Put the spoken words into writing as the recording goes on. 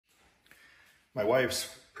My wife's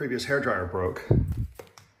previous hairdryer broke.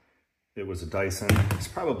 It was a Dyson. It's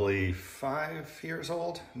probably 5 years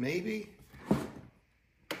old, maybe.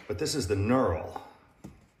 But this is the Nural.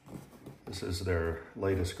 This is their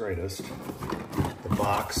latest, greatest. The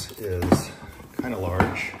box is kind of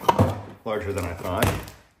large, larger than I thought.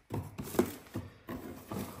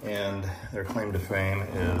 And their claim to fame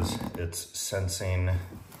is it's sensing.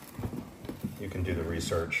 You can do the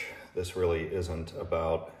research. This really isn't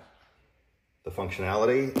about the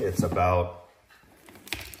functionality, it's about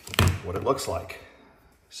what it looks like.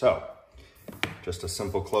 So, just a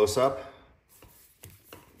simple close-up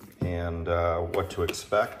and what to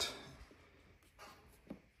expect.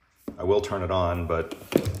 I will turn it on, but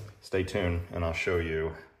stay tuned and I'll show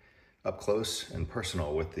you up close and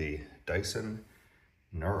personal with the Dyson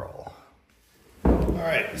Nural. All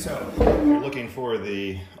right, so if you're looking for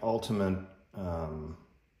the ultimate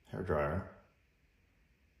hairdryer,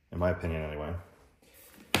 in my opinion anyway.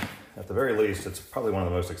 At the very least, it's probably one of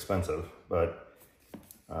the most expensive, but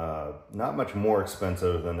not much more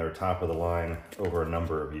expensive than their top of the line over a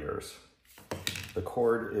number of years. The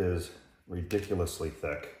cord is ridiculously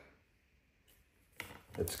thick.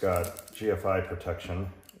 It's got GFI protection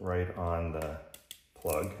right on the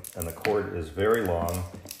plug, and the cord is very long,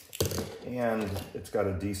 and it's got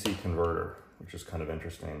a DC converter, which is kind of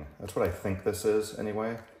interesting. That's what I think this is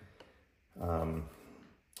anyway.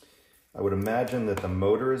 I would imagine that the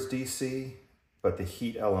motor is DC, but the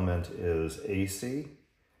heat element is AC.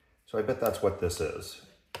 So I bet that's what this is.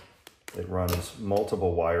 It runs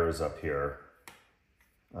multiple wires up here,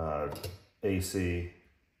 AC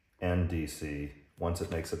and DC, once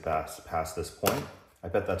it makes it past this point. I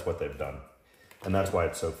bet that's what they've done. And that's why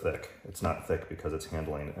it's so thick. It's not thick because it's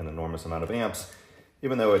handling an enormous amount of amps.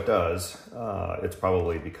 Even though it does, it's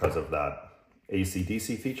probably because of that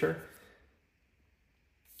AC-DC feature.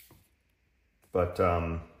 But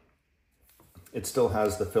it still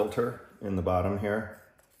has the filter in the bottom here,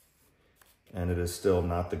 and it is still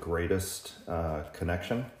not the greatest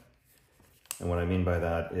connection. And what I mean by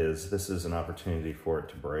that is this is an opportunity for it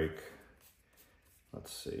to break.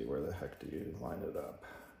 Let's see, where the heck do you line it up?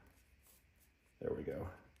 There we go.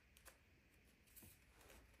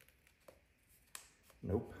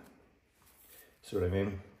 Nope. See what I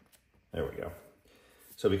mean? There we go.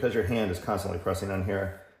 So because your hand is constantly pressing on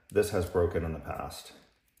here, this has broken in the past.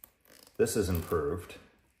 This is improved.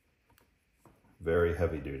 Very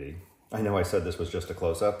heavy duty. I know I said this was just a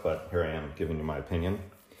close-up, but here I am giving you my opinion.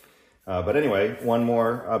 But anyway, one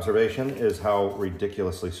more observation is how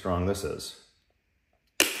ridiculously strong this is.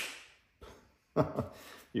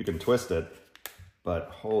 You can twist it, but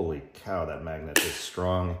holy cow, that magnet is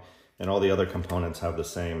strong, and all the other components have the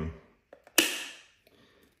same.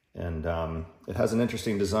 And it has an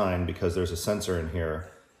interesting design because there's a sensor in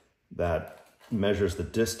here that measures the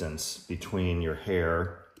distance between your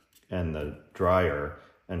hair and the dryer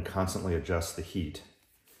and constantly adjusts the heat.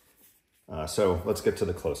 So let's get to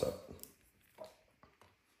the close-up.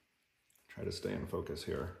 Try to stay in focus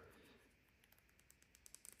here.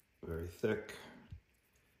 Very thick,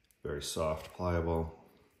 very soft, pliable.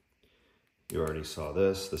 You already saw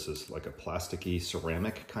this. This is like a plasticky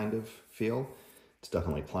ceramic kind of feel. It's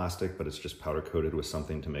definitely plastic, but it's just powder coated with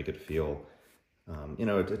something to make it feel, you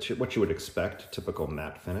know, it's what you would expect, typical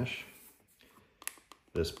matte finish.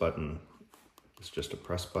 This button is just a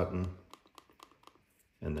press button,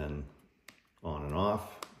 and then on and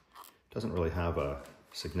off. Doesn't really have a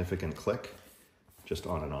significant click, just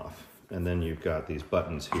on and off. And then you've got these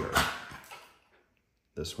buttons here.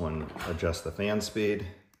 This one adjusts the fan speed.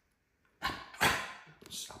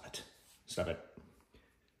 Stop it, stop it.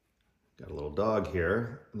 Got a little dog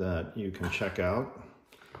here that you can check out.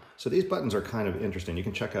 So these buttons are kind of interesting. You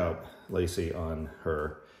can check out Lacey on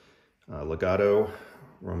her Legato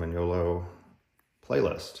Romagnolo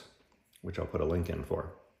playlist, which I'll put a link in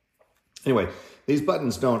for. Anyway, these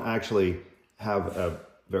buttons don't actually have a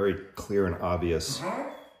very clear and obvious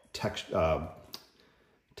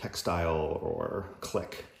textile or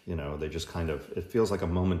click. You know, they just kind of, it feels like a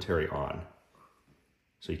momentary on.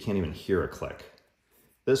 So you can't even hear a click.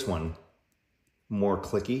 This one, more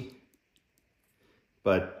clicky.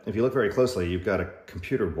 But if you look very closely, you've got a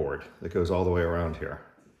computer board that goes all the way around here.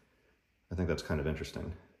 I think that's kind of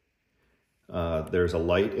interesting. There's a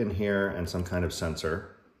light in here and some kind of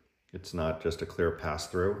sensor. It's not just a clear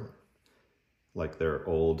pass-through like their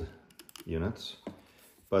old units,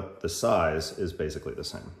 but the size is basically the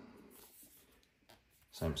same.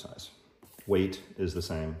 Same size. Weight is the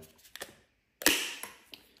same.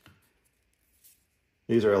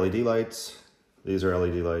 These are LED lights. These are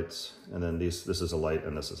LED lights, and then this is a light,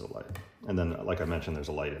 and this is a light. And then, like I mentioned, there's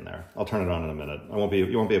a light in there. I'll turn it on in a minute. You won't be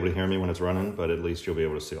able to hear me when it's running, but at least you'll be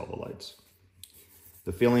able to see all the lights.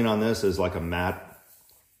 The feeling on this is like a matte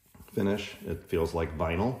finish. It feels like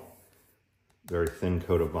vinyl, very thin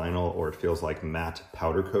coat of vinyl, or it feels like matte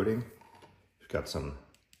powder coating. You've got some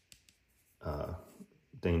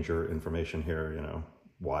danger information here, you know,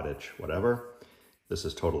 wattage, whatever. This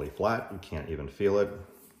is totally flat. You can't even feel it.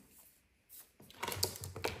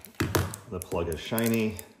 The plug is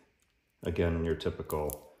shiny. Again, your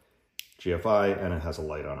typical GFI, and it has a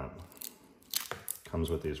light on it. Comes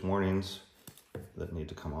with these warnings that need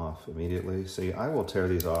to come off immediately. See, I will tear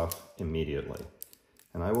these off immediately,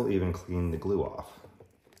 and I will even clean the glue off.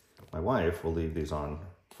 My wife will leave these on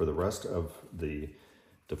for the rest of the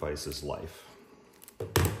device's life.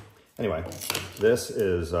 Anyway, this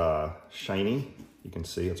is shiny. You can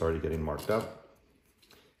see it's already getting marked up.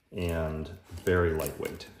 And very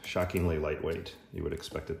lightweight, shockingly lightweight. You would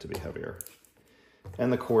expect it to be heavier.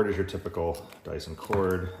 And the cord is your typical Dyson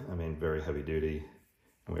cord. I mean, very heavy duty,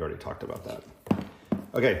 and we already talked about that.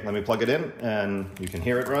 Okay, let me plug it in, and you can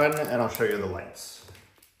hear it run, and I'll show you the lights.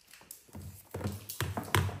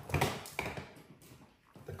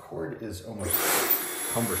 The cord is almost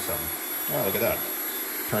cumbersome. Oh, look at that.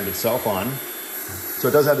 Turned itself on. So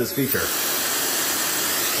it does have this feature.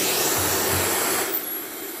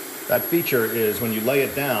 That feature is when you lay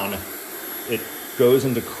it down, it goes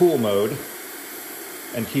into cool mode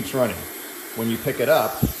and keeps running. When you pick it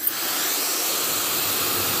up,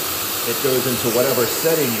 it goes into whatever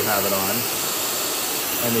setting you have it on,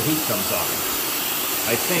 and the heat comes on.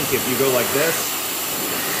 I think if you go like this,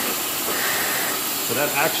 so that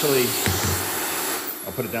actually,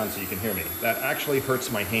 I'll put it down so you can hear me. That actually hurts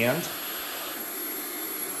my hand,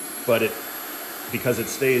 but because it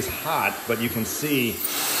stays hot, but you can see.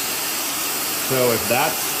 So if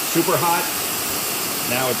that's super hot,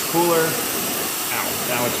 now it's cooler. Ow,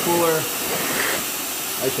 now it's cooler.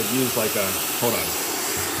 I should use like a, hold on.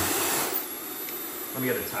 Let me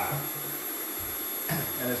get a towel.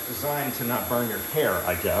 And it's designed to not burn your hair,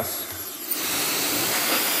 I guess.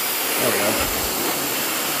 There we go.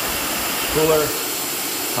 Cooler,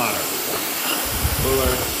 hotter.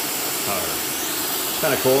 Cooler, hotter.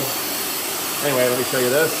 Kind of cool. Anyway, let me show you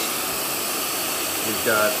this. We've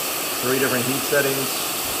got 3 different heat settings.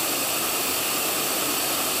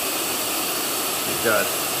 We've got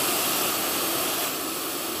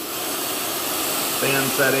fan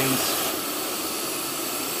settings.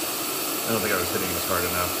 I don't think I was hitting this hard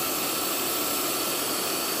enough.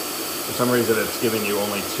 For some reason it's giving you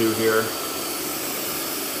only 2 here.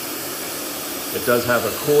 It does have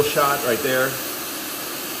a cool shot right there.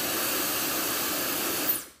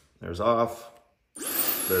 There's off.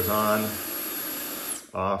 There's on.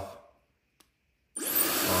 Off.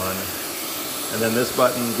 On. And then this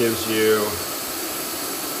button gives you,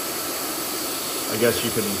 I guess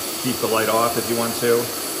you can keep the light off if you want to.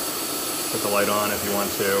 Put the light on if you want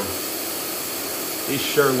to. These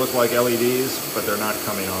sure look like LEDs, but they're not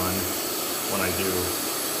coming on when I do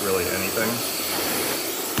really anything.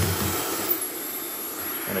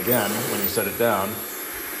 And again, when you set it down,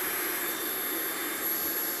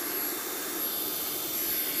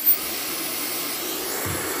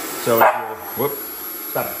 so if you're, whoop,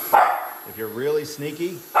 stop it. If you're really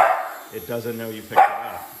sneaky, it doesn't know you picked it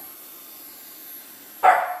up.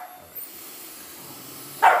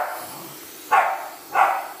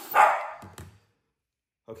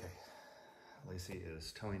 Okay, Lacey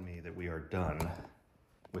is telling me that we are done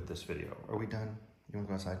with this video. Are we done? You want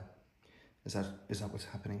to go outside? Is that what's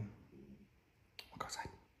happening? We'll go outside.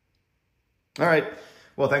 All right.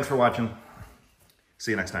 Well, thanks for watching.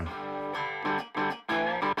 See you next time.